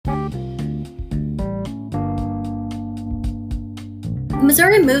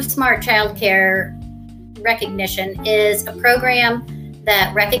Missouri Move Smart Child Care Recognition is a program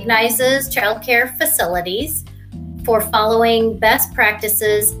that recognizes child care facilities for following best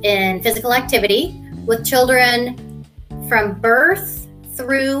practices in physical activity with children from birth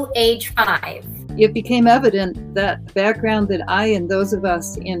through age 5. It became evident that the background that I and those of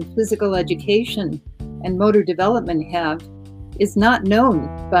us in physical education and motor development have is not known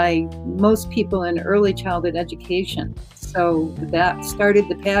by most people in early childhood education. So that started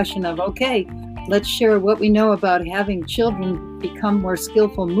the passion of, okay, let's share what we know about having children become more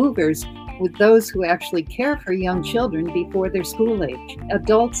skillful movers with those who actually care for young children before they're school age.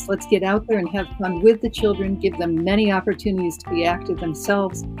 Adults, let's get out there and have fun with the children, give them many opportunities to be active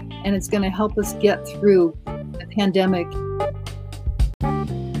themselves, and it's going to help us get through the pandemic.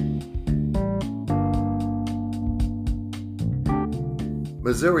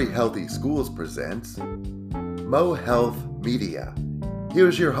 Missouri Healthy Schools presents Mo Health Media.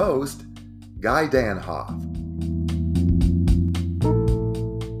 Here's your host, Guy Danhoff.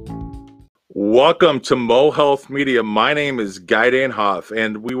 Welcome to Mo Health Media. My name is Guy Danhoff,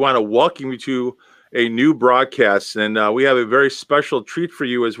 and we want to welcome you to a new broadcast. And we have a very special treat for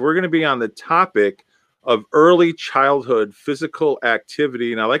you as we're going to be on the topic of early childhood physical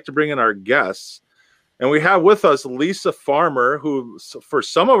activity. And I'd like to bring in our guests. And we have with us Lisa Farmer, who for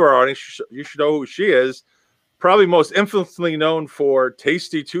some of our audience, you should know who she is, probably most infamously known for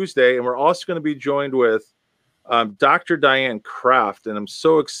Tasty Tuesday. And we're also going to be joined with Dr. Diane Kraft. And I'm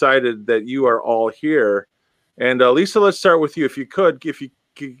so excited that you are all here. And Lisa, let's start with you. If you could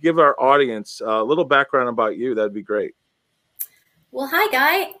give our audience a little background about you, that'd be great. Well, hi,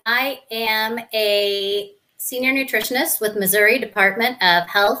 Guy. I am a senior nutritionist with Missouri Department of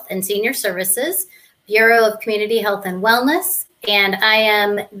Health and Senior Services, Bureau of Community Health and Wellness, and I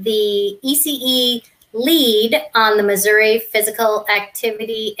am the ECE lead on the Missouri Physical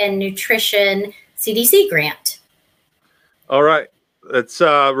Activity and Nutrition CDC grant. All right. That's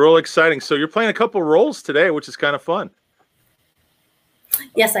real exciting. So you're playing a couple roles today, which is kind of fun.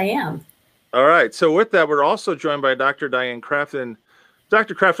 Yes, I am. All right. So with that, we're also joined by Dr. Diane Kraft. And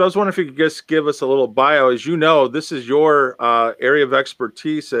Dr. Kraft, I was wondering if you could just give us a little bio. As you know, this is your area of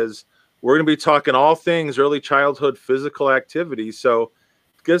expertise, as we're going to be talking all things early childhood physical activity. So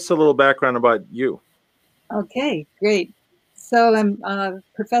give us a little background about you. Okay, great. So I'm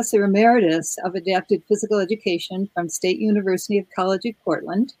Professor Emeritus of Adapted Physical Education from State University of College at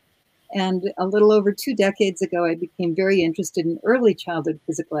Portland. And a little over 2 decades ago, I became very interested in early childhood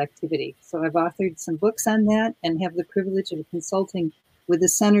physical activity. So I've authored some books on that and have the privilege of consulting with the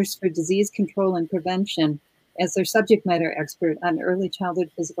Centers for Disease Control and Prevention as their subject matter expert on early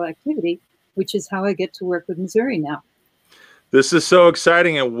childhood physical activity, which is how I get to work with Missouri now. This is so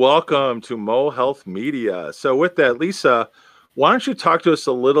exciting, and welcome to Mo Health Media. So with that, Lisa, why don't you talk to us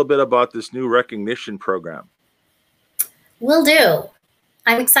a little bit about this new recognition program? Will do.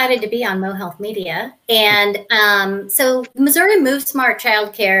 I'm excited to be on Mo Health Media. And so Missouri Move Smart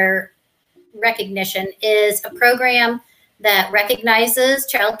Child Care Recognition is a program that recognizes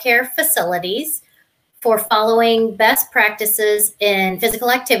child care facilities for following best practices in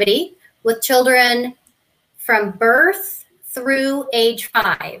physical activity with children from birth through age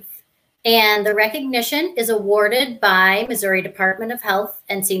 5. And the recognition is awarded by Missouri Department of Health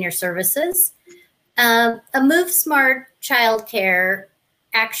and Senior Services. A Move Smart Child Care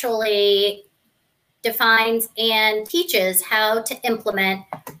actually defines and teaches how to implement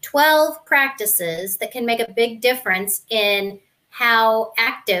 12 practices that can make a big difference in how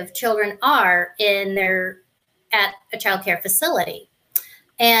active children are at a child care facility.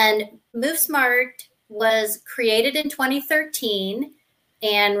 And Move Smart was created in 2013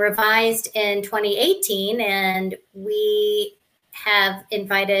 and revised in 2018. And we have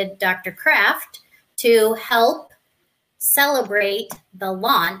invited Dr. Kraft to help celebrate the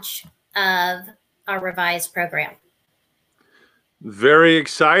launch of our revised program. Very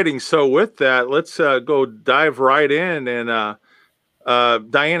exciting. So with that, let's go dive right in. And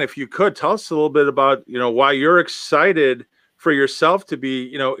Diane, if you could tell us a little bit about, why you're excited for yourself to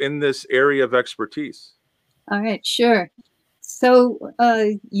be, in this area of expertise. All right, sure. So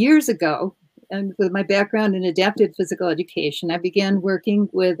years ago, and with my background in adapted physical education, I began working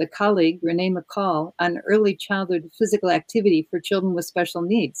with a colleague, Renee McCall, on early childhood physical activity for children with special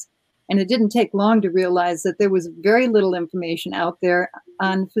needs. And it didn't take long to realize that there was very little information out there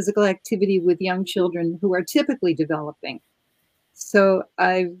on physical activity with young children who are typically developing. So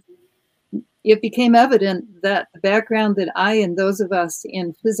it became evident that the background that I and those of us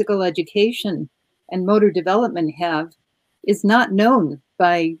in physical education and motor development have is not known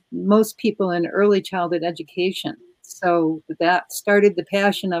by most people in early childhood education. So that started the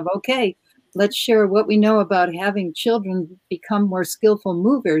passion of, okay, let's share what we know about having children become more skillful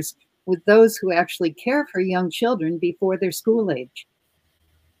movers with those who actually care for young children before their school age.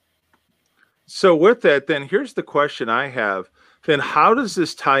 So with that, then here's the question I have. Then how does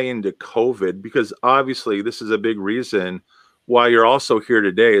this tie into COVID? Because obviously this is a big reason why you're also here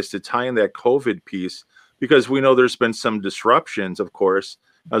today, is to tie in that COVID piece, because we know there's been some disruptions, of course.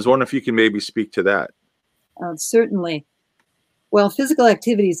 I was wondering if you can maybe speak to that. Certainly. Well, physical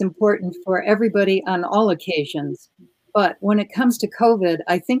activity is important for everybody on all occasions. But when it comes to COVID,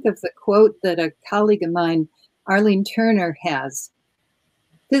 I think of the quote that a colleague of mine, Arlene Turner, has.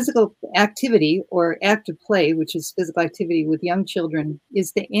 Physical activity, or active play, which is physical activity with young children,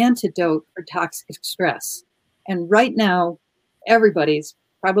 is the antidote for toxic stress. And right now, everybody's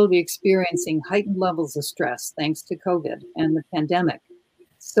probably experiencing heightened levels of stress thanks to COVID and the pandemic.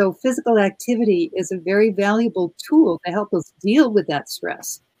 So physical activity is a very valuable tool to help us deal with that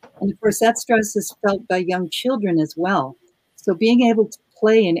stress. And of course, that stress is felt by young children as well. So being able to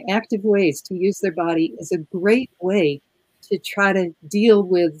play in active ways to use their body is a great way to try to deal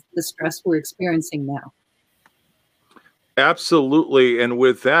with the stress we're experiencing now. Absolutely. And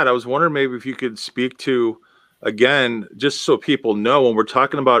with that, I was wondering maybe if you could speak to, again, just so people know, when we're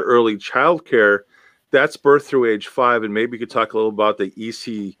talking about early childcare, that's birth through age 5, and maybe you could talk a little about the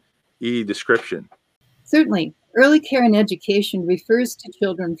ECE description. Certainly. Early care and education refers to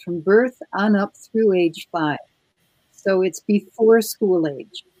children from birth on up through age 5. So it's before school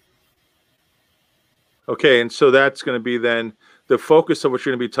age. Okay, and so that's going to be then the focus of what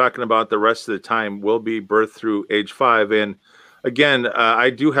you're going to be talking about the rest of the time will be birth through age 5. And again, I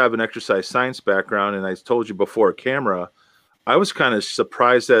do have an exercise science background, and I told you before camera, I was kind of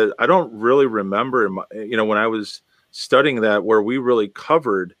surprised that I don't really remember, when I was studying that, where we really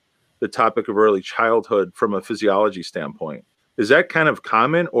covered the topic of early childhood from a physiology standpoint. Is that kind of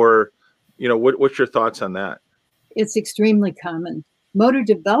common, or, what's your thoughts on that? It's extremely common. Motor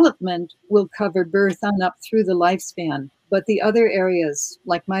development will cover birth on up through the lifespan, but the other areas,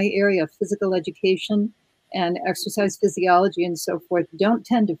 like my area, physical education and exercise physiology and so forth, don't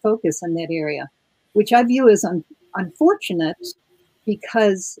tend to focus on that area, which I view as unfortunate,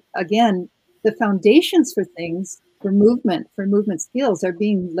 because again, the foundations for things, for movement skills are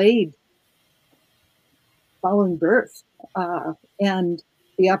being laid following birth. And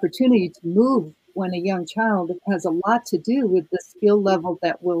the opportunity to move when a young child has a lot to do with the skill level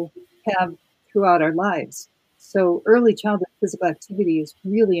that we'll have throughout our lives. So early childhood physical activity is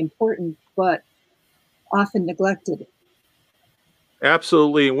really important, but often neglected.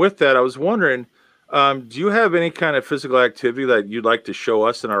 Absolutely. And with that, I was wondering, do you have any kind of physical activity that you'd like to show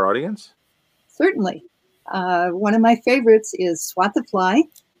us and our audience? Certainly. One of my favorites is Swat the Fly,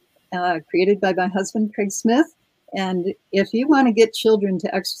 created by my husband, Craig Smith. And if you want to get children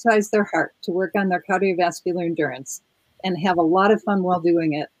to exercise their heart, to work on their cardiovascular endurance, and have a lot of fun while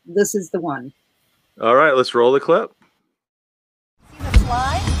doing it, this is the one. All right, let's roll the clip. See the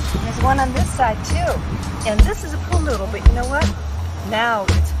fly? There's one on this side too. And this is a pool noodle, but you know what? Now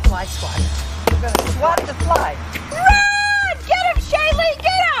it's a fly swatter. We're going to swat the fly. Run! Get him, Shaylee!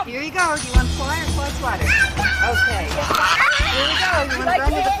 Get him! Here you go. Do you want fly or fly swatter? Okay. Here we go. You want to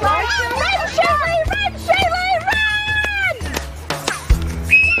run to the fly? Run, Shaylee! Run, Shaylee! Run!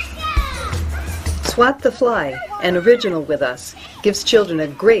 Swat the Fly, an original with us, gives children a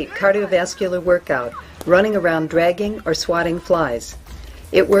great cardiovascular workout, running around dragging or swatting flies.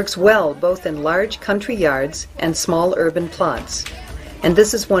 It works well both in large country yards and small urban plots. And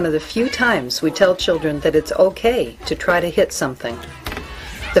this is one of the few times we tell children that it's okay to try to hit something.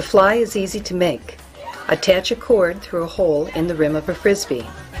 The fly is easy to make. Attach a cord through a hole in the rim of a frisbee.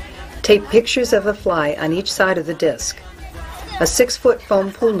 Tape pictures of a fly on each side of the disc. A 6-foot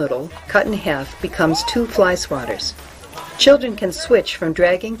foam pool noodle, cut in half, becomes 2 fly swatters. Children can switch from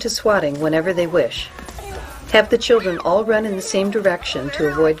dragging to swatting whenever they wish. Have the children all run in the same direction to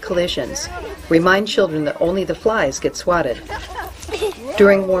avoid collisions. Remind children that only the flies get swatted.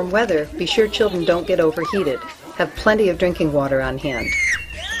 During warm weather, be sure children don't get overheated. Have plenty of drinking water on hand.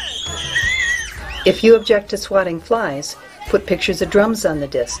 If you object to swatting flies, put pictures of drums on the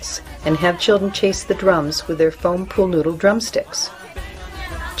discs and have children chase the drums with their foam pool noodle drumsticks.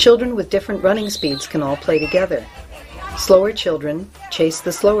 Children with different running speeds can all play together. Slower children chase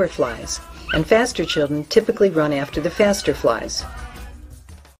the slower flies, and faster children typically run after the faster flies.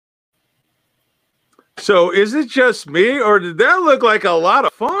 So is it just me, or did that look like a lot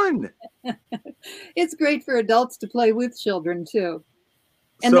of fun? It's great for adults to play with children too.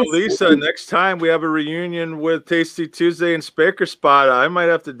 And so Lisa, next time we have a reunion with Tasty Tuesday and Spaker Spot, I might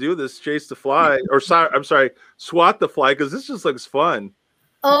have to do this chase the fly, or I'm sorry, swat the fly, because this just looks fun.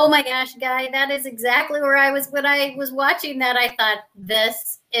 Oh my gosh, Guy, that is exactly where I was when I was watching that. I thought,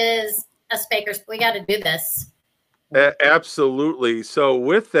 this is a Spaker's. We got to do this. Absolutely. So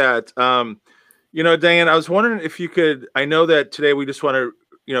with that, you know, Diane, I was wondering if you could, I know that today we just want to,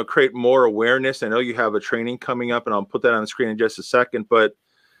 you know, create more awareness. I know you have a training coming up, and I'll put that on the screen in just a second, but,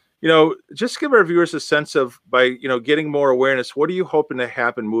 you know, just give our viewers a sense of, by, you know, getting more awareness, what are you hoping to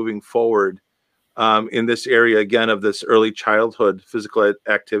happen moving forward in this area, again, of this early childhood physical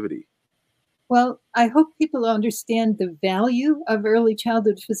activity? Well, I hope people understand the value of early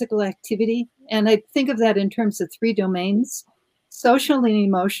childhood physical activity. And I think of that in terms of 3 domains. Socially and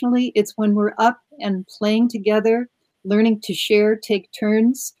emotionally, it's when we're up and playing together, learning to share, take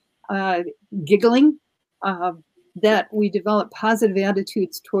turns, giggling, that we develop positive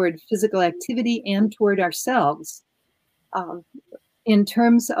attitudes toward physical activity and toward ourselves. In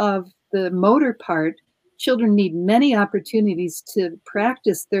terms of the motor part, children need many opportunities to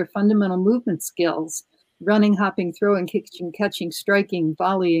practice their fundamental movement skills: running, hopping, throwing, kicking, catching, striking,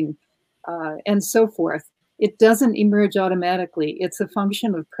 volleying, and so forth. It doesn't emerge automatically. It's a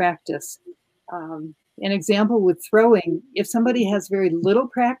function of practice. An example with throwing, if somebody has very little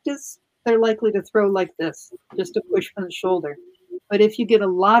practice, they're likely to throw like this, just a push from the shoulder. But if you get a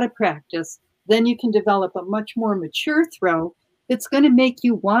lot of practice, then you can develop a much more mature throw that's going to make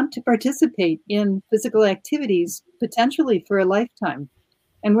you want to participate in physical activities, potentially for a lifetime.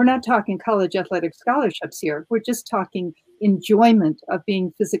 And we're not talking college athletic scholarships here. We're just talking enjoyment of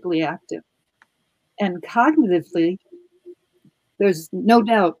being physically active. And cognitively, there's no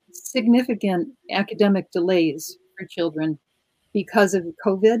doubt significant academic delays for children because of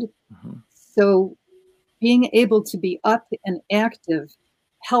COVID. Mm-hmm. So being able to be up and active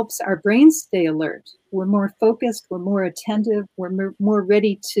helps our brains stay alert. We're more focused, we're more attentive, we're more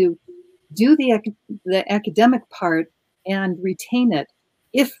ready to do the academic part and retain it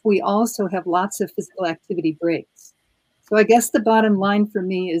if we also have lots of physical activity breaks. So I guess the bottom line for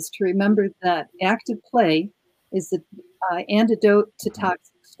me is to remember that active play is the antidote to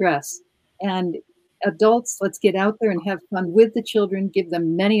toxic stress. And adults, let's get out there and have fun with the children, give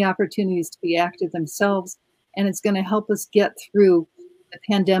them many opportunities to be active themselves, and it's going to help us get through the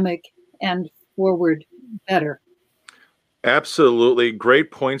pandemic and forward better. Absolutely.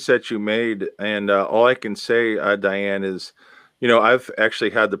 Great points that you made. And all I can say, Diane, is, you know, I've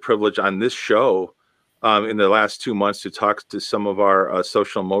actually had the privilege on this show in the last 2 months to talk to some of our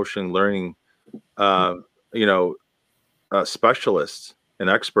social motion learning, you know, specialists and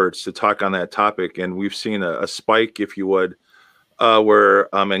experts to talk on that topic. And we've seen a spike, if you would,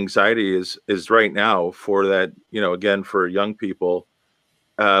 where anxiety is right now for that, you know, again, for young people,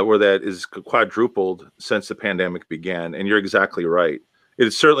 where that is quadrupled since the pandemic began. And you're exactly right.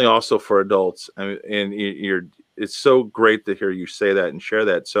 It's certainly also for adults. And it's so great to hear you say that and share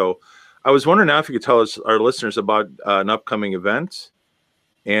that. So I was wondering now if you could tell us, our listeners, about an upcoming event.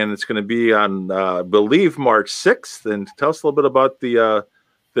 And it's going to be on, I believe, March 6th. And tell us a little bit about the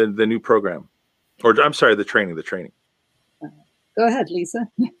new program, or I'm sorry, the training. Go ahead, Lisa.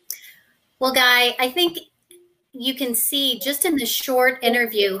 Well, Guy, I think you can see just in the short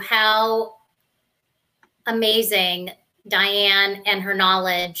interview how amazing Diane and her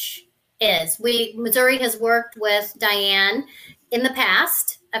knowledge is. Missouri has worked with Diane in the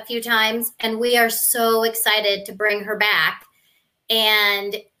past a few times, and we are so excited to bring her back.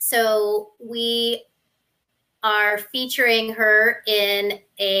 And so we are featuring her in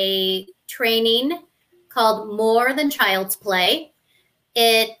a training called More Than Child's Play.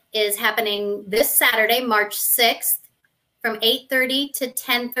 It is happening this Saturday, March 6th, from 8:30 to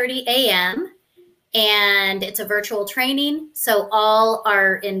 10:30 a.m. And it's a virtual training, so all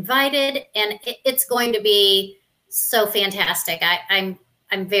are invited, and it's going to be so fantastic.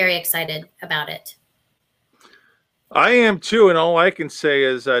 I'm very excited about it. I am too, and all I can say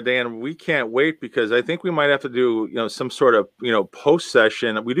is, Dan, we can't wait, because I think we might have to do, you know, some sort of, you know, post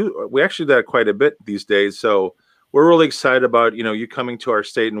session. We actually do that quite a bit these days. So we're really excited about, you know, you coming to our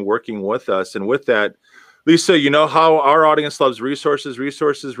state and working with us. And with that, Lisa, you know how our audience loves resources.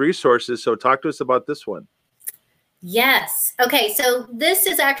 So talk to us about this one. Yes. Okay. So this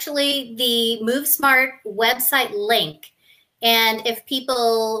is actually the MoveSmart website link. And if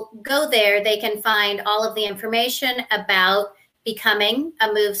people go there, they can find all of the information about becoming a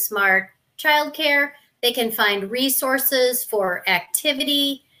MoveSmart childcare. They can find resources for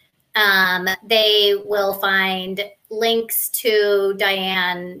activity. They will find links to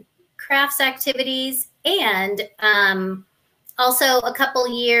Diane Craft's activities, and Also, a couple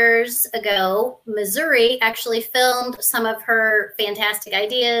years ago, Missouri actually filmed some of her fantastic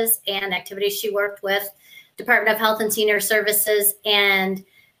ideas and activities. She worked with Department of Health and Senior Services, and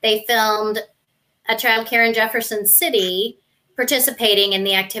they filmed a child care in Jefferson City participating in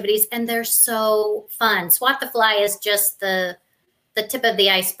the activities, and they're so fun. Swat the Fly is just the tip of the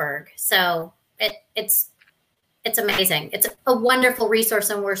iceberg. So it's amazing. It's a wonderful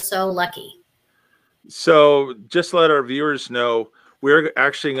resource, and we're so lucky. So just to let our viewers know, we're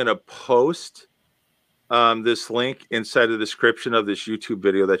actually going to post this link inside the description of this YouTube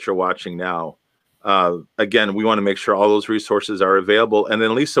video that you're watching now. Again, we want to make sure all those resources are available. And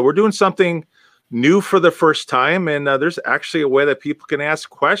then, Lisa, we're doing something new for the first time, and there's actually a way that people can ask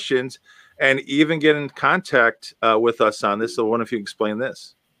questions and even get in contact with us on this. So I wonder if you explain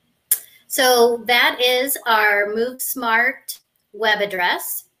this. So that is our MoveSmart web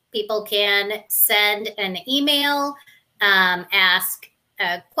address. People can send an email, ask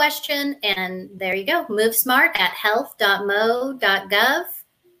a question, and there you go, movesmart@health.mo.gov,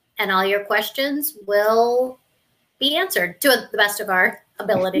 and all your questions will be answered to the best of our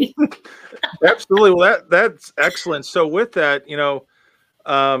ability. Absolutely. Well, that's excellent. So with that,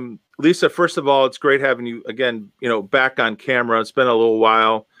 Lisa, first of all, it's great having you again, back on camera. It's been a little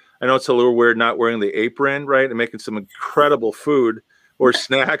while. I know it's a little weird not wearing the apron, right, and making some incredible food or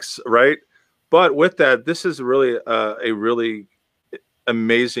snacks, right? But with that, this is really a really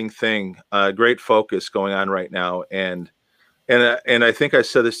amazing thing. Great focus going on right now, and I think I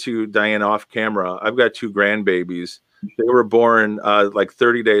said this to Diane off camera. I've got 2 grandbabies. They were born like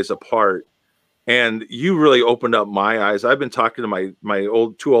 30 days apart, and you really opened up my eyes. I've been talking to my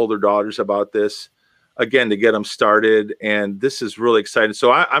 2 older daughters about this again to get them started, and this is really exciting.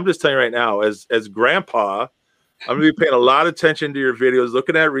 So I'm just telling you right now, as grandpa, I'm going to be paying a lot of attention to your videos,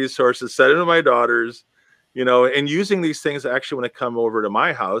 looking at resources, sending to my daughters, and using these things actually when they come over to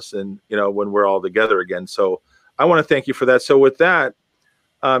my house and, when we're all together again. So I want to thank you for that. So with that,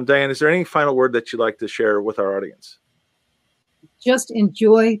 Diane, is there any final word that you'd like to share with our audience? Just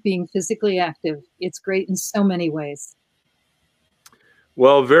enjoy being physically active. It's great in so many ways.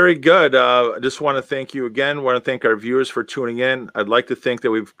 Well, very good. I just want to thank you again. I want to thank our viewers for tuning in. I'd like to think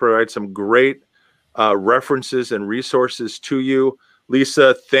that we've provided some great references and resources to you.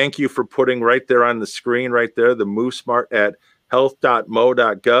 Lisa, thank you for putting right there on the screen right there, the MoveSmart at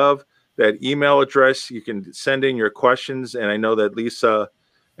health.mo.gov. That email address, you can send in your questions. And I know that Lisa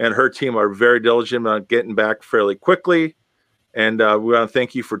and her team are very diligent on getting back fairly quickly. And we want to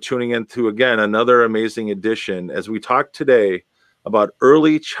thank you for tuning in to, again, another amazing edition as we talk today about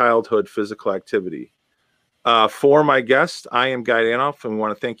early childhood physical activity. For my guest, I am Guy Danoff, and we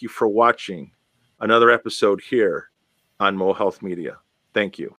want to thank you for watching another episode here on Mo Health Media.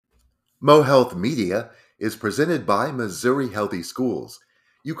 Thank you. Mo Health Media is presented by Missouri Healthy Schools.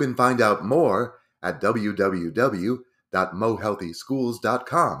 You can find out more at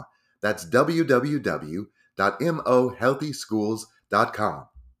www.mohealthyschools.com. That's www.mohealthyschools.com.